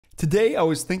Today I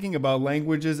was thinking about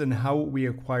languages and how we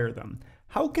acquire them.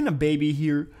 How can a baby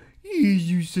hear,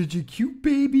 "You such a cute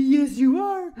baby, yes you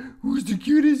are. Who's the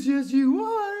cutest, yes you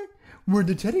are. Where'd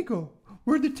the teddy go?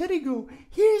 Where'd the teddy go?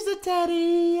 Here's the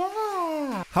teddy,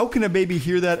 yeah." How can a baby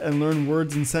hear that and learn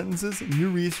words and sentences?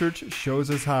 New research shows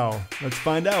us how. Let's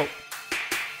find out.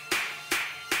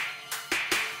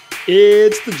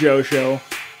 It's the Joe Show.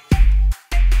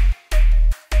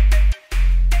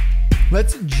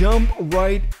 Let's jump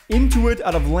right into it.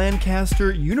 Out of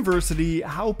Lancaster University,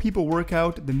 how people work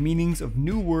out the meanings of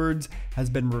new words has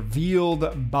been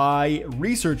revealed by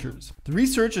researchers. The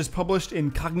research is published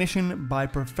in Cognition by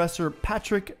Professor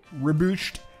Patrick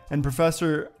Reboucht and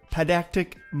Professor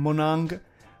Padaktik Monang,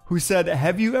 who said,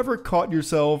 "Have you ever caught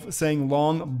yourself saying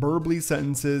long, burbly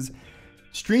sentences,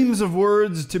 streams of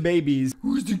words to babies?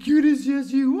 Who's the cutest?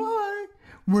 Yes, you are.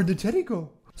 Where'd the teddy go?"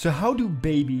 So how do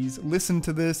babies listen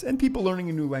to this, and people learning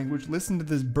a new language listen to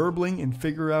this burbling and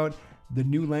figure out the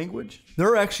new language? There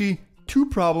are actually two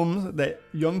problems that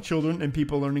young children and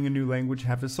people learning a new language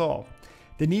have to solve.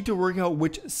 They need to work out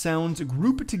which sounds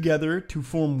group together to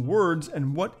form words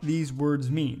and what these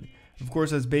words mean. Of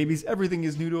course, as babies, everything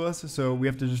is new to us, so we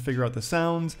have to just figure out the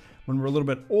sounds. When we're a little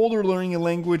bit older learning a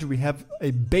language, we have a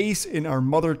base in our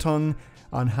mother tongue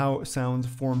on how sounds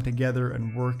form together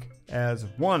and work as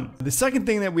one. The second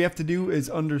thing that we have to do is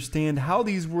understand how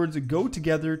these words go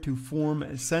together to form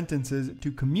sentences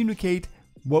to communicate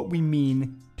what we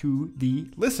mean to the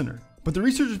listener. But the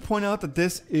researchers point out that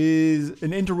this is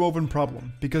an interwoven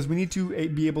problem because we need to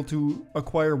be able to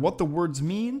acquire what the words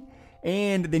mean,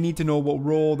 and they need to know what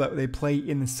role that they play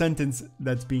in the sentence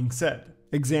that's being said.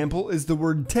 Example is the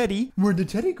word teddy. Where'd the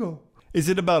teddy go? Is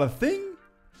it about a thing,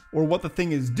 or what the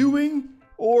thing is doing,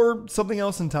 or something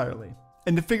else entirely?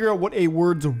 And to figure out what a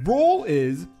word's role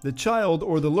is, the child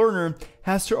or the learner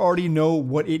has to already know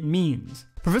what it means.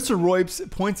 Professor Royps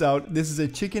points out this is a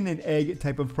chicken and egg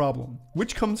type of problem.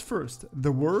 Which comes first,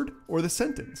 the word or the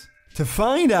sentence? To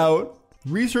find out,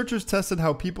 researchers tested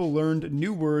how people learned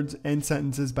new words and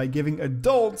sentences by giving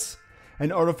adults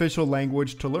an artificial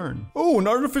language to learn. Oh, an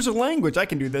artificial language. I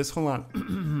can do this. Hold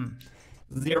on.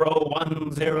 0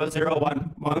 1 0 0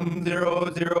 1 1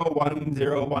 0 0 1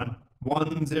 0 1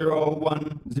 1 0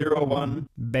 1 0 1.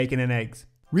 Bacon and eggs.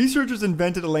 Researchers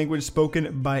invented a language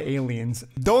spoken by aliens.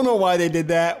 Don't know why they did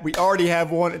that. We already have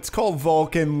one. It's called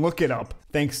Vulcan. Look it up.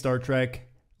 Thanks, Star Trek.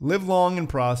 Live long and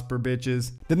prosper,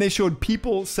 bitches. Then they showed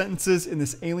people sentences in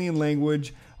this alien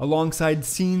language alongside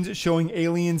scenes showing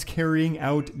aliens carrying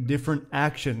out different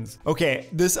actions. Okay,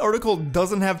 this article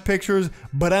doesn't have pictures,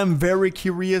 but I'm very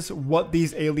curious what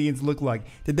these aliens look like.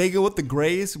 Did they go with the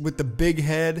grays, with the big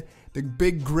head, the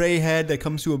big gray head that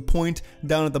comes to a point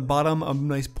down at the bottom, a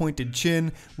nice pointed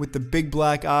chin with the big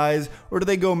black eyes? Or do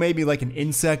they go maybe like an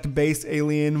insect-based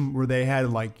alien where they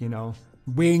had like, you know,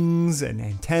 wings and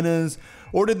antennas?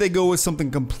 Or did they go with something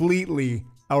completely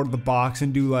out of the box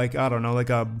and do like, I don't know,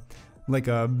 like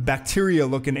a bacteria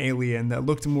looking alien that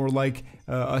looked more like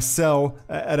a cell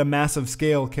at a massive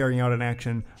scale carrying out an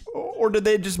action? Or did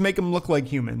they just make them look like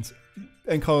humans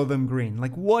and color them green?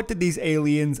 Like, what did these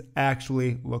aliens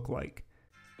actually look like?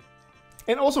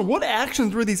 And also, what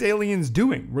actions were these aliens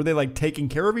doing? Were they like taking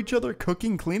care of each other,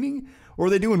 cooking, cleaning? Or were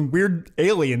they doing weird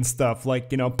alien stuff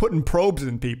like, you know, putting probes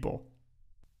in people?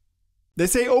 They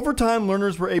say over time,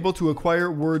 learners were able to acquire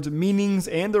words' meanings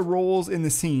and their roles in the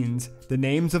scenes, the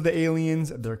names of the aliens,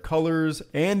 their colors,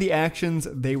 and the actions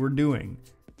they were doing.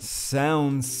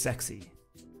 Sounds sexy.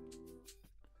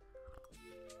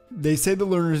 They say the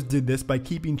learners did this by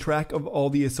keeping track of all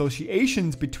the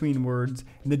associations between words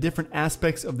and the different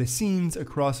aspects of the scenes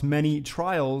across many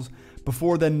trials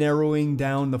before then narrowing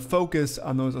down the focus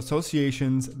on those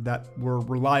associations that were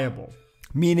reliable.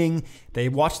 Meaning, they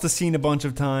watched the scene a bunch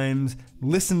of times,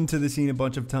 listened to the scene a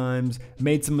bunch of times,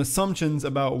 made some assumptions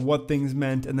about what things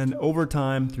meant, and then over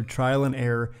time, through trial and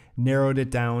error, narrowed it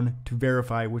down to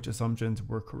verify which assumptions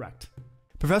were correct.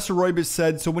 Professor Roybus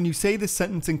said, so when you say this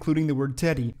sentence including the word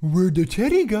teddy, where'd the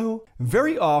teddy go?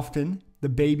 Very often, the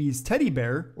baby's teddy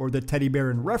bear, or the teddy bear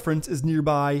in reference, is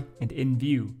nearby and in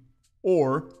view,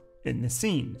 or in the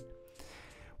scene.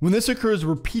 When this occurs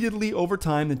repeatedly over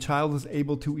time, the child is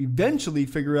able to eventually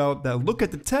figure out that look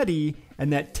at the teddy,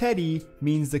 and that teddy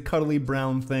means the cuddly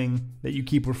brown thing that you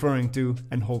keep referring to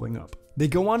and holding up. They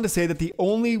go on to say that the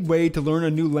only way to learn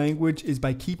a new language is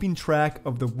by keeping track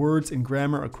of the words and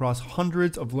grammar across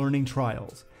hundreds of learning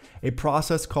trials, a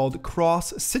process called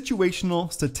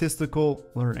Cross-Situational Statistical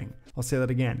Learning. I'll say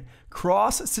that again.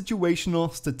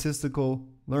 Cross-Situational Statistical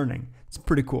Learning. It's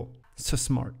pretty cool. So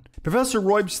smart. Professor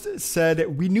Roybst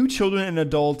said, we knew children and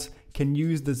adults can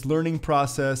use this learning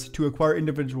process to acquire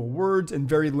individual words in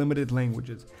very limited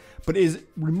languages. But it is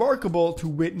remarkable to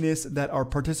witness that our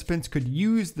participants could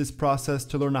use this process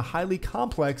to learn a highly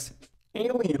complex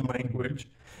alien language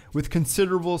with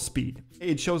considerable speed.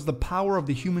 It shows the power of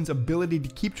the human's ability to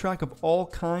keep track of all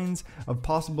kinds of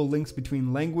possible links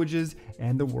between languages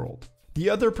and the world. The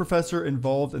other professor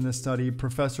involved in the study,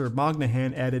 Professor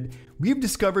Magnahan, added, "We have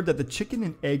discovered that the chicken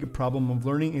and egg problem of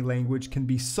learning a language can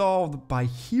be solved by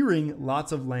hearing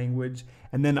lots of language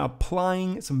and then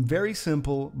applying some very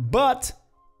simple but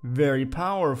very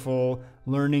powerful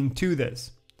learning to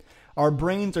this. Our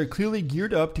brains are clearly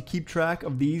geared up to keep track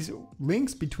of these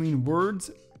links between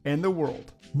words and the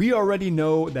world. We already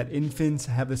know that infants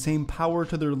have the same power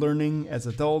to their learning as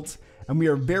adults, and we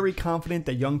are very confident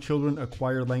that young children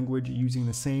acquire language using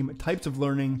the same types of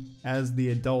learning as the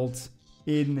adults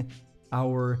in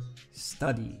our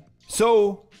study."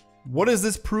 So, what does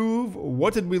this prove?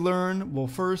 What did we learn? Well,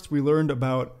 first we learned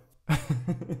about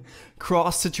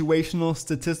cross-situational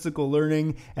statistical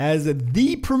learning as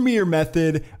the premier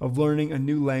method of learning a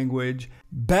new language.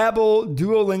 Babbel,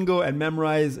 Duolingo, and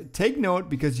Memrise, take note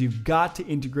because you've got to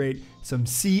integrate some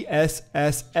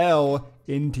CSSL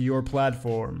into your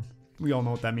platform. We all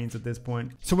know what that means at this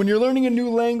point. So when you're learning a new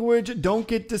language, don't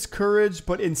get discouraged,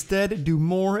 but instead do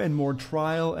more and more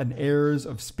trial and errors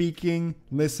of speaking,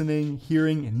 listening,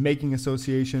 hearing, and making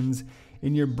associations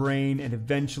in your brain, and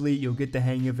eventually you'll get the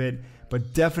hang of it.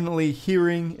 But definitely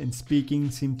hearing and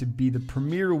speaking seem to be the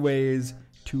premier ways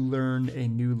to learn a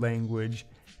new language,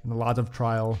 and a lot of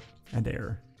trial and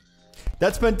error.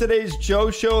 That's been today's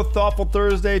Joe Show, Thoughtful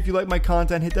Thursday. If you like my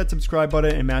content, hit that subscribe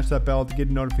button and mash that bell to get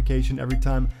a notification every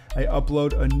time I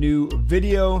upload a new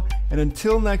video. And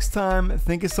until next time,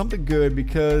 think of something good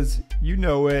because you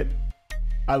know it.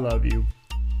 I love you.